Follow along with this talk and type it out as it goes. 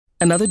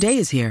Another day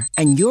is here,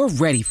 and you're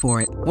ready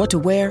for it. What to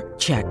wear?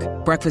 Check.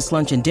 Breakfast,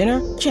 lunch, and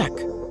dinner? Check.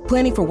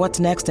 Planning for what's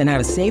next and how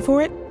to save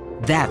for it?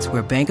 That's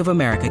where Bank of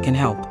America can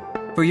help.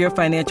 For your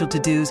financial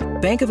to-dos,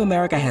 Bank of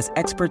America has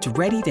experts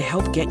ready to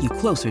help get you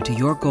closer to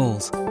your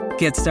goals.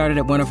 Get started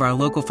at one of our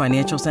local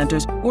financial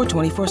centers or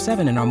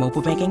 24/7 in our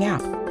mobile banking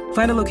app.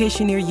 Find a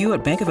location near you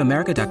at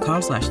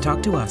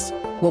bankofamerica.com/talktous.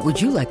 What would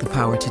you like the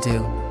power to do?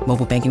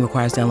 Mobile banking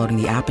requires downloading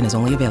the app and is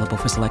only available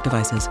for select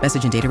devices.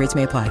 Message and data rates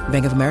may apply.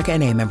 Bank of America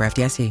N.A., member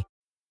FDIC.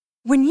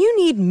 When you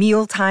need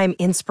mealtime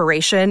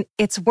inspiration,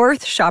 it's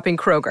worth shopping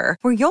Kroger,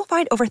 where you'll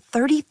find over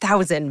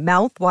 30,000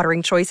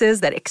 mouth-watering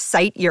choices that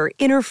excite your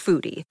inner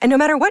foodie. And no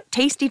matter what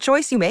tasty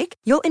choice you make,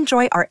 you'll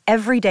enjoy our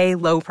everyday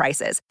low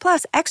prices,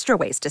 plus extra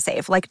ways to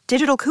save, like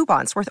digital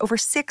coupons worth over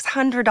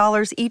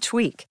 $600 each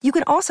week. You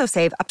can also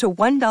save up to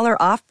 $1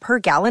 off per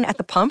gallon at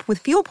the pump with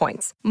fuel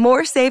points.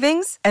 More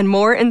savings and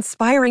more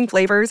inspiring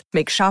flavors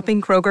make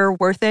shopping Kroger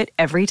worth it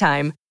every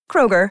time.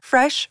 Kroger,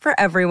 fresh for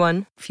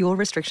everyone. Fuel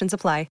restrictions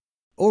apply.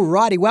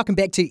 Alrighty, welcome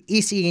back to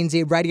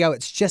SENZ Radio.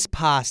 It's just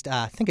past,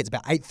 I think it's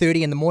about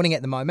 8:30 in the morning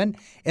at the moment,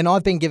 and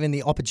I've been given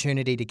the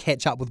opportunity to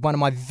catch up with one of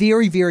my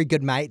very, very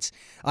good mates.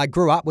 I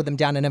grew up with him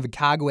down in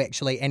Invercargill,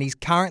 actually, and he's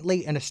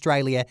currently in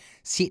Australia,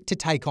 set to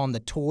take on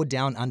the Tour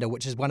Down Under,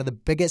 which is one of the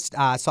biggest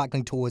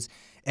cycling tours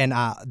in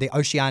the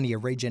Oceania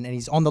region, and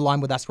he's on the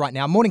line with us right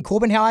now. Morning,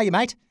 Corbin. How are you,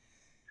 mate?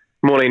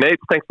 Morning, Nate.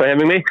 Thanks for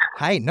having me.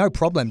 Hey, no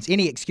problems.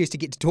 Any excuse to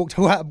get to talk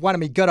to one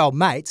of my good old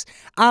mates.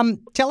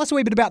 Tell us a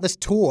wee bit about this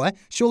tour.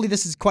 Surely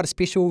this is quite a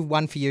special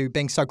one for you,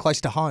 being so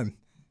close to home.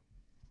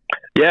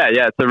 Yeah,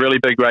 it's a really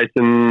big race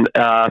for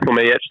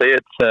me, actually.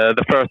 It's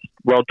the first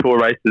World Tour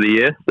race of the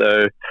year.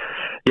 So,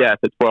 yeah, if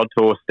it's World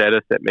Tour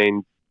status, that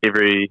means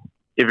every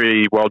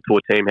World Tour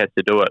team has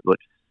to do it.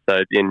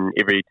 So then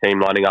every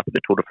team lining up at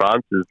the Tour de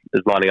France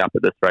is lining up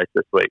at this race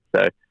this week.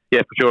 So,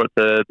 yeah, for sure, it's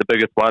the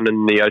biggest one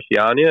in the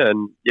Oceania,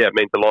 and yeah, it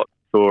means a lot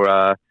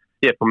for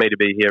me to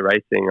be here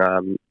racing.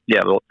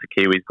 Lots of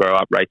Kiwis grow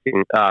up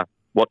racing,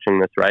 watching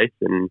this race,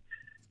 and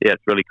yeah,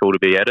 it's really cool to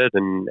be at it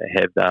and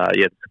have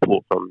the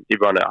support from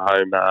everyone at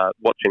home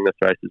watching this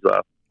race as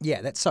well.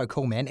 Yeah, that's so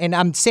cool, man.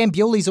 And Sam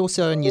Bewley's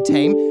also in your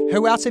team.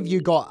 Who else have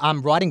you got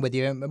riding with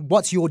you?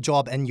 What's your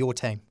job in your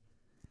team?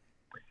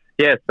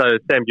 Yeah, so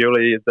Sam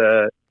Bewley is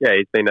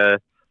he's been a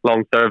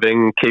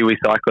long-serving Kiwi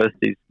cyclist.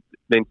 He's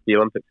been to the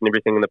Olympics and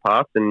everything in the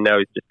past, and now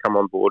he's just come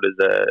on board as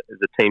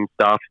a team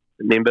staff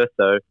member.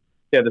 So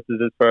yeah, this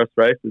is his first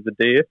race as a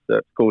DF, so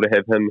it's cool to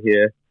have him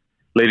here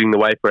leading the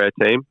way for our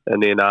team.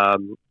 And then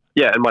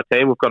in my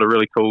team we've got a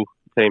really cool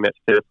team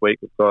actually this week.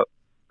 We've got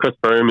Chris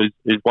Froome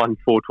who's won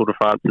 4 Tour de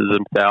France's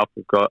himself.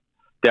 We've got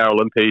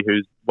Daryl Impey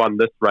who's won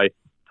this race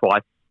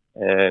twice,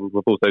 and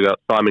we've also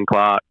got Simon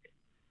Clark,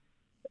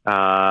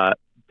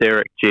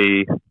 Derek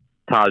G,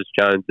 Taj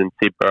Jones and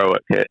Seb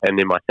Berwick, and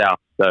then myself.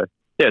 So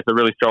yeah, it's a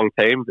really strong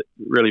team,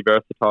 really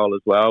versatile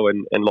as well,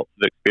 and lots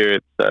of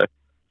experience. So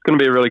it's going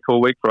to be a really cool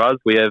week for us.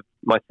 We have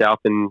myself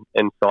and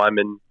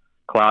Simon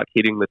Clark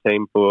heading the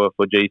team for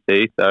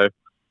GC. So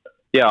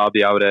yeah, I'll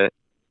be able to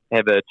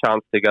have a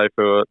chance to go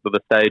for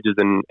the stages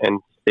and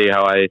see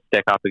how I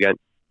stack up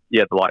against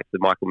the likes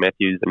of Michael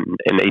Matthews and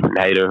Ethan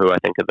Hayter, who I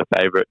think are the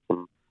favourites.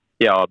 And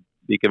yeah, I'll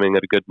be giving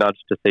it a good nudge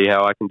to see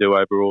how I can do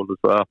overall as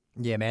well.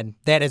 Yeah, man,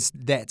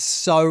 that's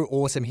so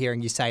awesome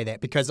hearing you say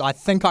that, because I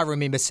think I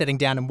remember sitting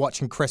down and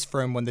watching Chris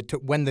Froome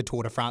win the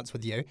Tour de France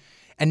with you,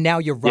 and now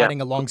you're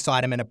riding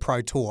alongside him in a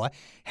pro tour.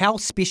 How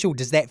special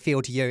does that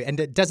feel to you?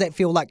 And does that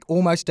feel like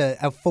almost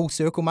a full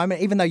circle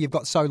moment, even though you've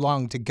got so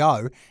long to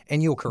go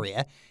in your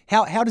career?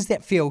 How does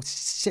that feel,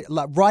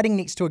 like riding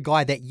next to a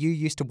guy that you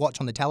used to watch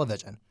on the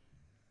television?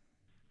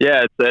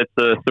 Yeah, it's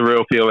a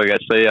surreal feeling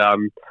actually.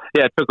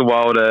 It took a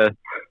while to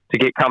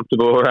get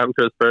comfortable around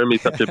Chris Froome.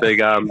 He's such a big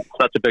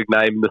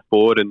name in the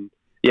sport, and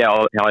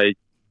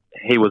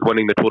he was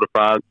winning the Tour de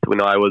France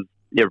when I was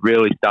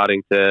really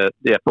starting to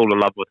fall in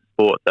love with the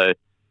sport. So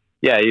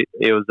yeah,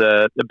 he was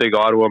a big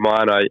idol of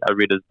mine. I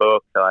read his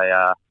book.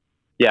 I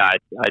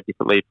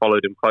definitely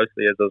followed him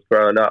closely as I was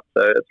growing up.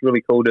 So it's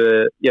really cool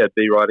to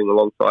be riding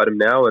alongside him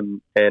now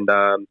and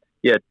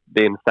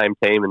be in the same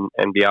team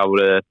and be able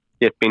to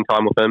spend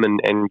time with him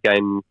and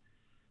gain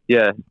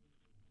a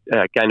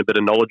bit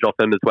of knowledge off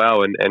him as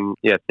well, and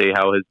see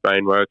how his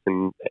brain works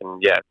and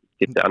get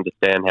to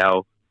understand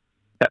how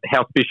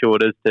special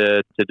it is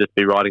to just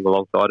be riding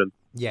alongside him.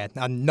 Yeah,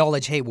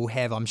 knowledge he will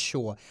have, I'm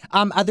sure.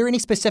 Are there any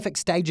specific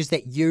stages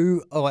that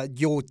you or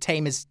your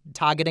team is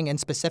targeting in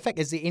specific?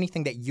 Is there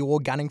anything that you're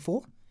gunning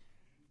for?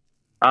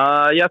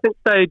 I think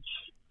stage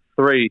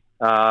 3,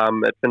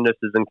 it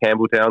finishes in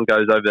Campbelltown,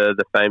 goes over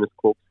the famous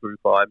corkscrew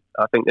climb.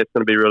 I think that's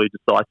going to be really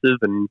decisive,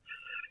 and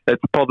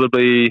it's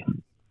probably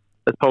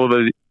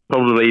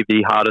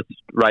the hardest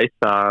race.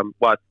 It's going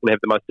to have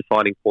the most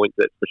defining points,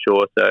 that's for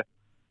sure. So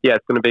yeah,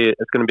 it's going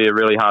to be a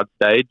really hard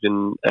stage,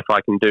 and if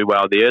I can do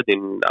well there,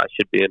 then I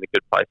should be in a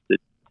good place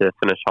to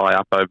finish high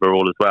up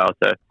overall as well.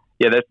 So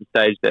yeah, that's the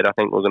stage that I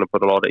think we're going to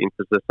put a lot of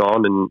emphasis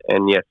on,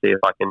 and see if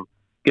I can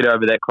get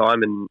over that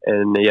climb and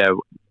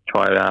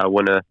try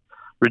win a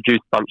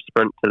reduced bunch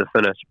sprint to the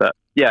finish. But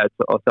it's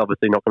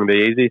obviously not going to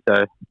be easy.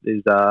 So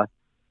there's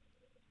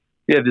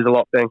a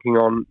lot banking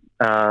on.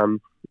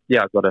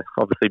 I've got to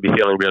obviously be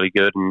feeling really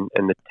good,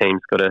 and the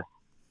team's got to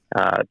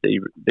be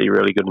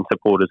really good in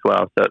support as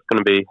well. So it's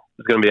going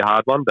to be a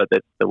hard one, but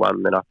that's the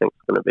one that I think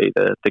is going to be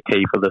the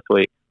key for this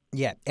week.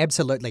 Yeah,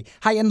 absolutely.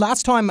 Hey, and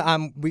last time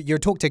you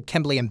talked to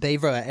Kimberley and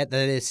Beaver at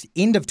the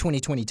end of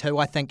 2022,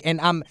 I think,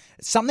 and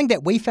something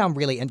that we found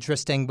really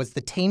interesting was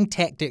the team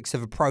tactics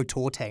of a Pro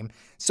Tour team.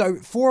 So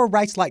for a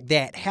race like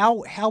that,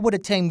 how would a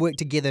team work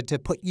together to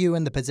put you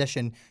in the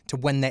position to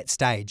win that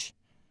stage?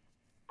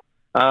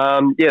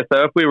 So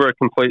if we were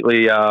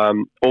completely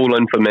all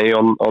in for me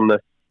on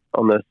this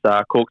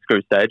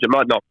corkscrew stage, it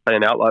might not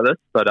pan out like this,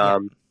 but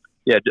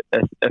if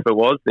it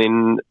was,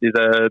 then there's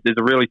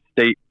a really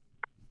steep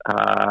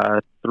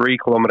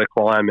 3-kilometre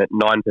climb at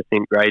 9%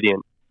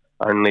 gradient,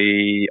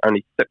 only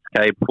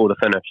 6k before the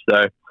finish.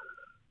 So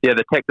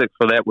the tactics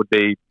for that would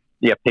be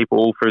people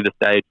all through the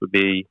stage would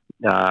be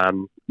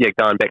going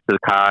back to the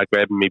car,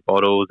 grabbing me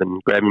bottles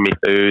and grabbing me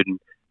food and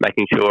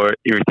making sure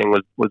everything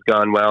was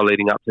going well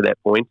leading up to that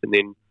point. And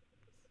then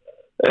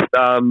if,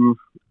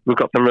 we've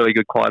got some really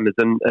good climbers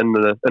in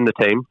the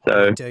team.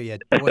 So do you?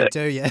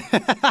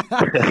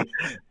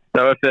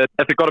 So if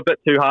it got a bit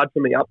too hard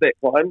for me up that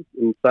climb,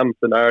 in some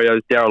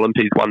scenarios, Daryl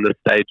Impey's won this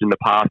stage in the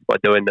past by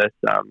doing this.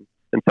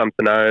 In some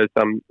scenarios,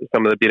 some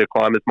of the better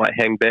climbers might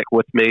hang back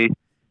with me,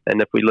 and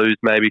if we lose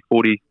maybe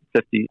 40,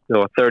 50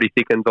 or 30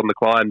 seconds on the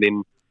climb,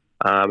 then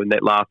in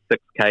that last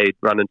 6k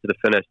run into the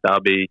finish,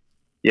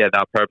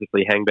 they'll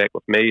purposely hang back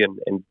with me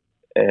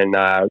and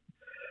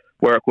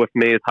work with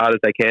me as hard as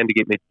they can to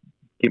get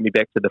me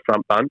back to the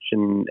front bunch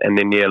and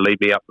then lead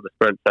me up for the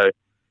sprint. So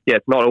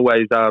it's not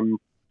always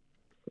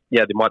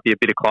there might be a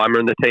better climber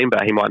in the team,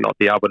 but he might not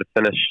be able to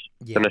finish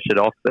it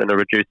off in a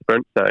reduced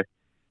sprint. So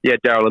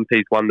Daryl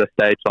Impey's won the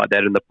stage like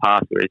that in the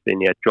past, where he's been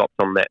dropped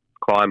on that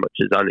climb, which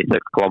is only 6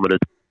 kilometres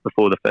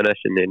before the finish,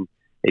 and then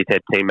he's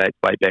had teammates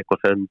wait back with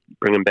him,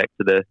 bring him back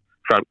to the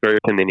front group,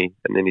 and then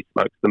he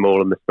smokes them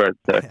all in the sprint.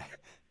 So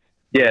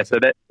so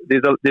that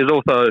there's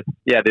also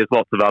there's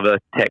lots of other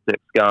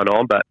tactics going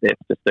on, but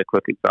that's just a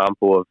quick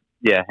example of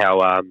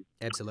how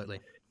absolutely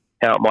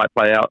how it might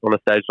play out on a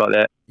stage like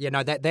that. Yeah,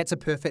 no, that's a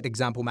perfect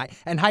example, mate.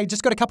 And hey,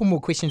 just got a couple more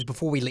questions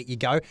before we let you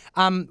go.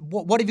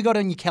 What have you got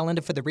on your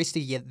calendar for the rest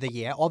of the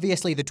year?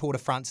 Obviously, the Tour de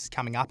France is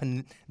coming up,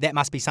 and that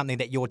must be something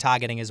that you're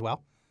targeting as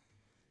well.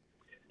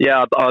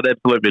 Yeah, I'd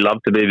absolutely love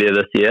to be there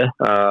this year.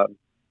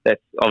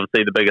 That's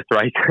obviously the biggest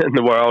race in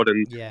the world,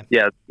 and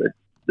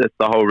that's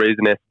the whole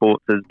reason our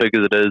sport's as big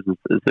as it is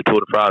the Tour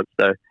de France.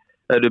 So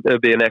it'll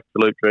be an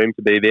absolute dream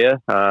to be there.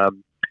 Our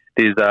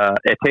team's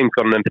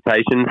got an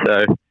invitation,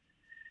 so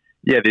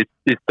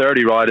there's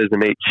 30 riders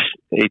in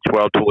each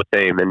World Tour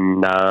team,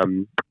 and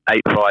and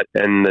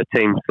the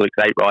team selects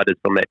 8 riders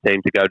from that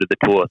team to go to the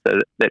Tour. So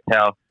that's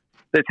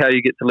how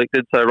you get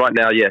selected. So right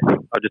now,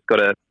 I've just got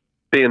to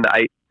be in the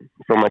 8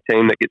 from my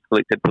team that gets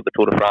selected for the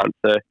Tour de France.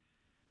 So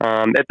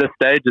at this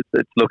stage,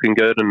 it's looking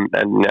good, and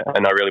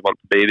I really want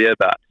to be there.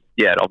 But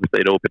obviously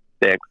it all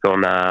banks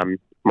on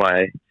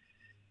my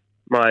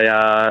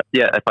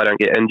if I don't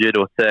get injured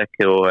or sick,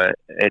 or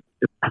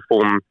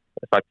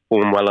if I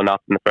perform well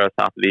enough in the first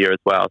half of the year as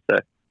well. So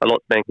a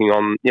lot's banking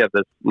on this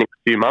next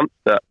few months,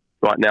 but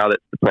right now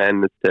that's the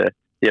plan, is to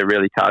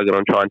really target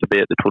on trying to be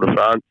at the Tour de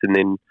France. And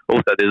then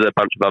also there's a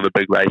bunch of other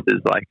big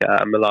races like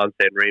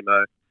Milan-San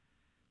Remo,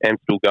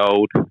 Amstel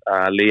Gold,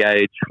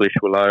 Liège,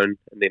 Flèche-Wallonne,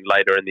 and then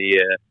later in the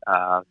year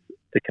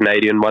the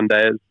Canadian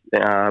one-dayers,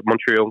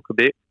 Montreal and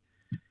Quebec,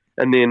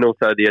 and then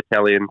also the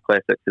Italian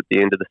classics at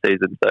the end of the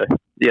season. So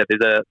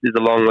there's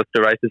a long list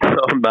of races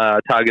I'm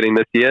targeting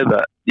this year,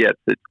 but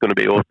it's going to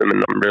be awesome,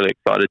 and I'm really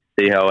excited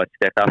to see how I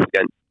stack up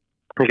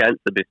against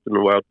the best in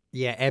the world.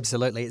 Yeah,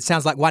 absolutely. It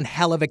sounds like one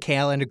hell of a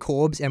calendar,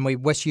 Corbs, and we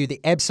wish you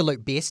the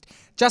absolute best.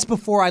 Just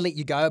before I let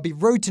you go, it'd be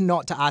rude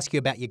not to ask you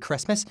about your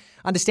Christmas.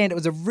 I understand it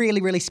was a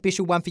really, really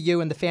special one for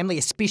you and the family,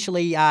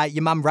 especially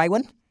your mum,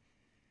 Raewyn.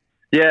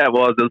 Yeah, it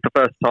was. It was the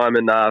first time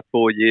in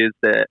 4 years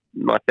that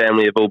my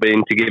family have all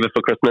been together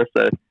for Christmas.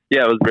 So,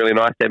 it was really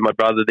nice to have my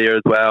brother there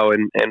as well,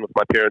 and with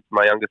my parents and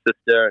my younger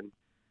sister. And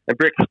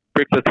breakfast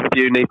with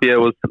you, Nepia,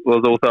 was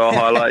also a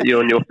highlight. You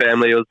and your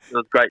family. It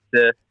was great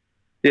to,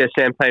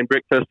 champagne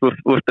breakfast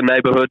with the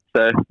neighbourhood.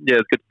 So, it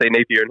was good to see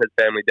Nepia and his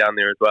family down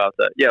there as well.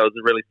 So, it was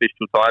a really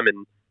special time,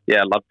 and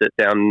I loved it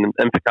down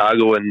in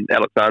Chicago, and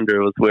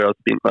Alexandria was where I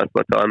spent most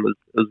of my time. It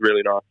was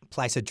really nice.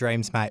 Place of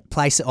dreams, mate.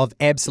 Place of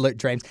absolute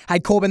dreams. Hey,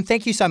 Corbin,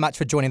 thank you so much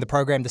for joining the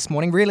program this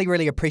morning. Really,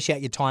 really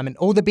appreciate your time, and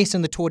all the best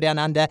in the Tour Down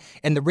Under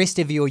and the rest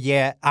of your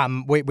year.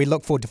 We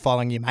look forward to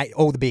following you, mate.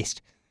 All the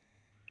best.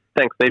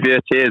 Thanks, Nepia.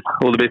 Cheers.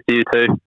 All the best to you too.